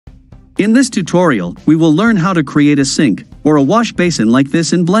In this tutorial, we will learn how to create a sink, or a wash basin like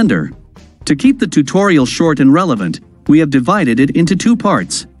this in Blender. To keep the tutorial short and relevant, we have divided it into two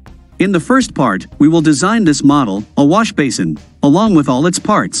parts. In the first part, we will design this model, a wash basin, along with all its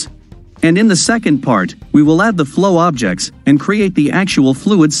parts. And in the second part, we will add the flow objects and create the actual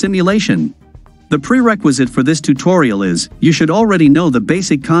fluid simulation. The prerequisite for this tutorial is, you should already know the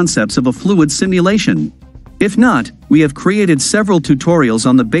basic concepts of a fluid simulation. If not, we have created several tutorials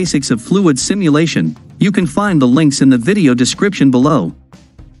on the basics of fluid simulation. You can find the links in the video description below.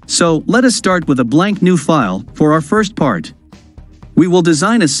 So, let us start with a blank new file for our first part. We will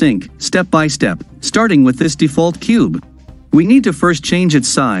design a sink, step by step, starting with this default cube. We need to first change its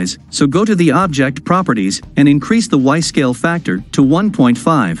size, so go to the Object Properties and increase the Y scale factor to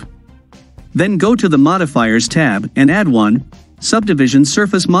 1.5. Then go to the Modifiers tab and add one Subdivision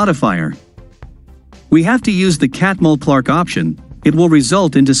Surface Modifier. We have to use the Cat-Multiplark option. It will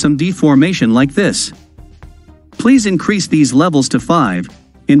result into some deformation like this. Please increase these levels to 5,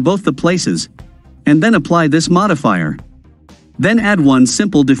 in both the places, and then apply this modifier. Then add one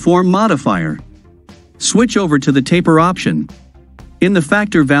simple deform modifier. Switch over to the taper option. In the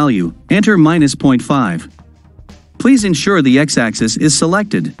factor value, enter -0.5. Please ensure the x-axis is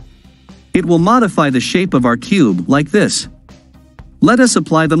selected. It will modify the shape of our cube like this. Let us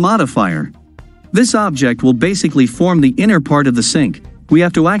apply the modifier. This object will basically form the inner part of the sink. We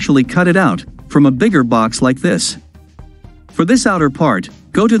have to actually cut it out from a bigger box like this. For this outer part,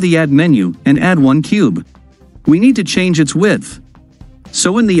 go to the Add menu and add one cube. We need to change its width.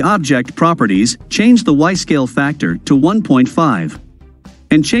 So in the Object Properties, change the Y scale factor to 1.5.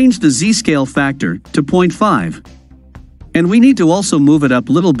 And change the Z scale factor to 0.5. And we need to also move it up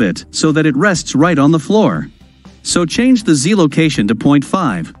a little bit so that it rests right on the floor. So change the Z location to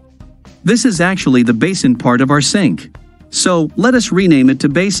 0.5. This is actually the basin part of our sink. So, let us rename it to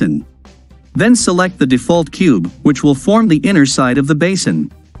Basin. Then select the default cube, which will form the inner side of the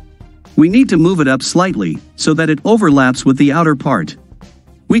basin. We need to move it up slightly, so that it overlaps with the outer part.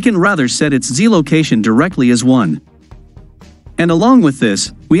 We can rather set its Z location directly as 1. And along with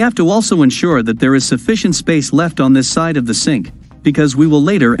this, we have to also ensure that there is sufficient space left on this side of the sink, because we will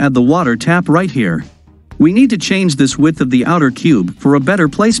later add the water tap right here. We need to change this width of the outer cube for a better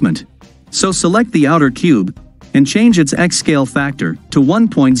placement. So select the outer cube, and change its X scale factor to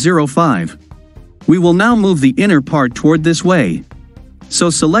 1.05. We will now move the inner part toward this way. So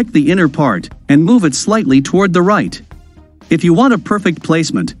select the inner part, and move it slightly toward the right. If you want a perfect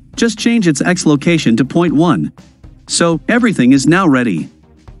placement, just change its X location to 0.1. So, everything is now ready.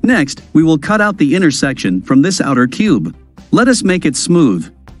 Next, we will cut out the intersection from this outer cube. Let us make it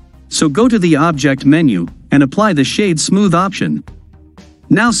smooth. So go to the Object menu, and apply the Shade Smooth option.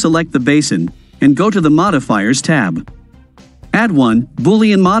 Now select the basin, and go to the Modifiers tab. Add one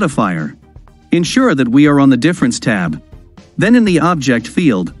Boolean modifier. Ensure that we are on the Difference tab. Then in the Object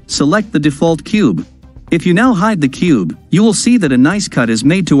field, select the default cube. If you now hide the cube, you will see that a nice cut is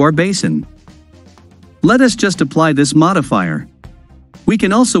made to our basin. Let us just apply this modifier. We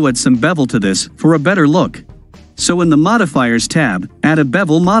can also add some bevel to this for a better look. So in the Modifiers tab, add a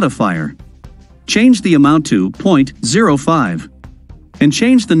bevel modifier. Change the amount to 0.05. And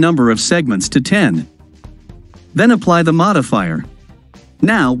change the number of segments to 10. Then apply the modifier.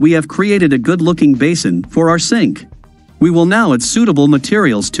 Now we have created a good-looking basin for our sink. We will now add suitable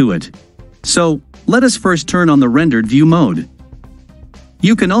materials to it. So, let us first turn on the rendered view mode.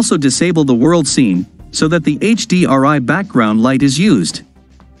 You can also disable the world scene, so that the HDRI background light is used.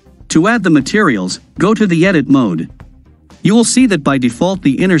 To add the materials, go to the Edit mode. You will see that by default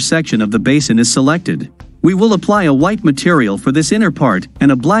the inner section of the basin is selected. We will apply a white material for this inner part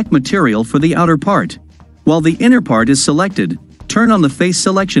and a black material for the outer part. While the inner part is selected, turn on the face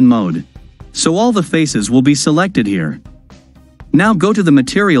selection mode. So all the faces will be selected here. Now go to the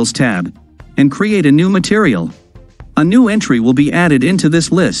Materials tab and create a new material. A new entry will be added into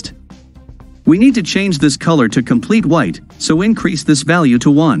this list. We need to change this color to complete white, so increase this value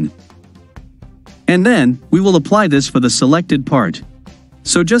to 1. And then, we will apply this for the selected part.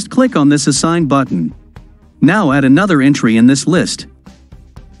 So just click on this Assign button. Now add another entry in this list.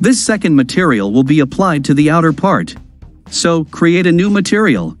 This second material will be applied to the outer part. So, create a new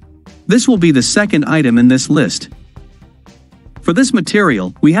material. This will be the second item in this list. For this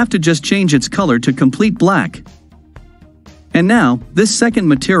material, we have to just change its color to complete black. And now, this second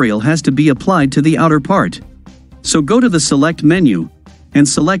material has to be applied to the outer part. So go to the Select menu, and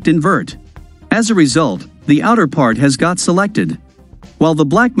select Invert. As a result, the outer part has got selected. While the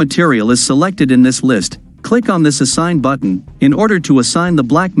black material is selected in this list, click on this Assign button in order to assign the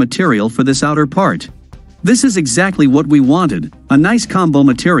black material for this outer part. This is exactly what we wanted, a nice combo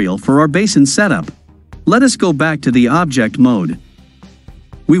material for our basin setup. Let us go back to the object mode.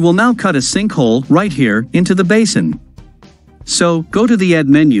 We will now cut a sinkhole right here into the basin. So, go to the Add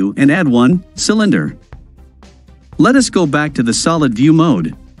menu and add one cylinder. Let us go back to the solid view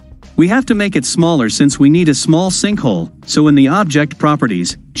mode. We have to make it smaller since we need a small sinkhole, so in the object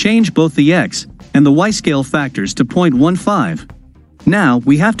properties, change both the X and the Y scale factors to 0.15. Now,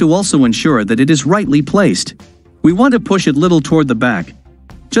 we have to also ensure that it is rightly placed. We want to push it little toward the back,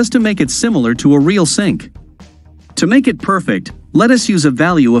 just to make it similar to a real sink. To make it perfect, let us use a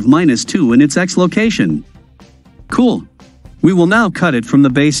value of -2 in its X location. Cool. We will now cut it from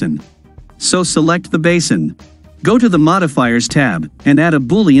the basin. So select the basin. Go to the Modifiers tab and add a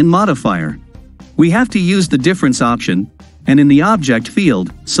Boolean modifier. We have to use the difference option, and in the object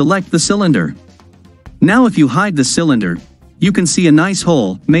field, select the cylinder. Now if you hide the cylinder, you can see a nice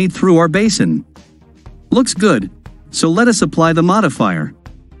hole made through our basin. Looks good, so let us apply the modifier.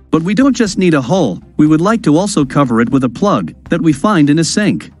 But we don't just need a hole, we would like to also cover it with a plug that we find in a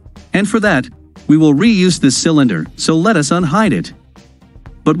sink. And for that, we will reuse this cylinder, so let us unhide it.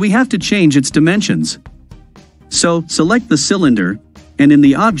 But we have to change its dimensions. So, select the cylinder, and in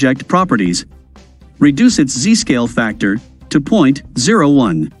the object properties, reduce its Z-scale factor to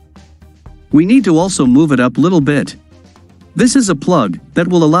 0.01. We need to also move it up a little bit. This is a plug that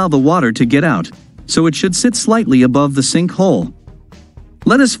will allow the water to get out, so it should sit slightly above the sink hole.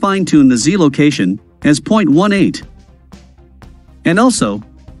 Let us fine-tune the Z location as 0.18. And also,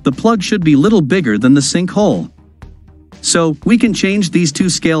 the plug should be little bigger than the sink hole. So, we can change these two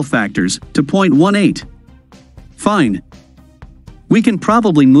scale factors to 0.18. Fine. We can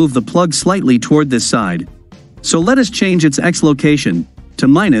probably move the plug slightly toward this side. So let us change its X location to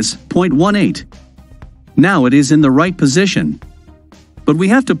 -0.18. Now it is in the right position. But we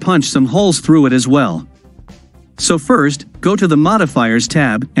have to punch some holes through it as well. So first, go to the Modifiers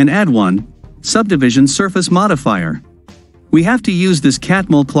tab and add one Subdivision Surface Modifier. We have to use this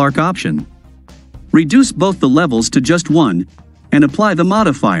𝐁𝐥𝐞𝐬 option. Reduce both the levels to just 1, and apply the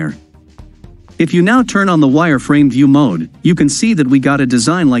modifier. If you now turn on the wireframe view mode, you can see that we got a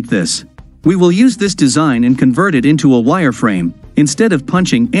design like this. We will use this design and convert it into a wireframe, instead of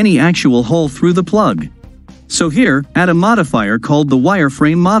punching any actual hole through the plug. So here, add a modifier called the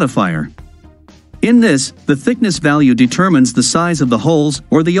wireframe modifier. In this, the thickness value determines the size of the holes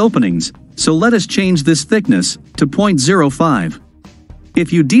or the openings, so let us change this thickness to 0.05.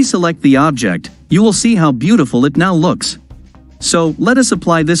 If you deselect the object, you will see how beautiful it now looks. So, let us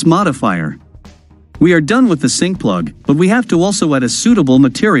apply this modifier. We are done with the sink plug, but we have to also add a suitable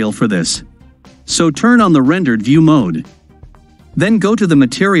material for this. So turn on the rendered view mode. Then go to the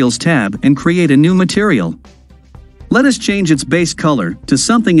Materials tab and create a new material. Let us change its base color to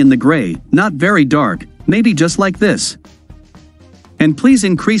something in the gray, not very dark, maybe just like this. And please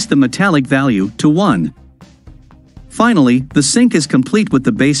increase the metallic value to 1. Finally, the sink is complete with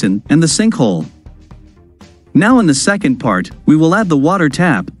the basin and the sinkhole. Now in the second part, we will add the water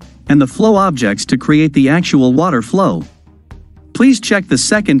tap and the flow objects to create the actual water flow. Please check the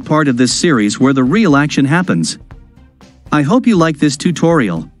second part of this series where the real action happens. I hope you like this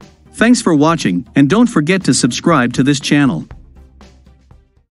tutorial. Thanks for watching, and don't forget to subscribe to this channel.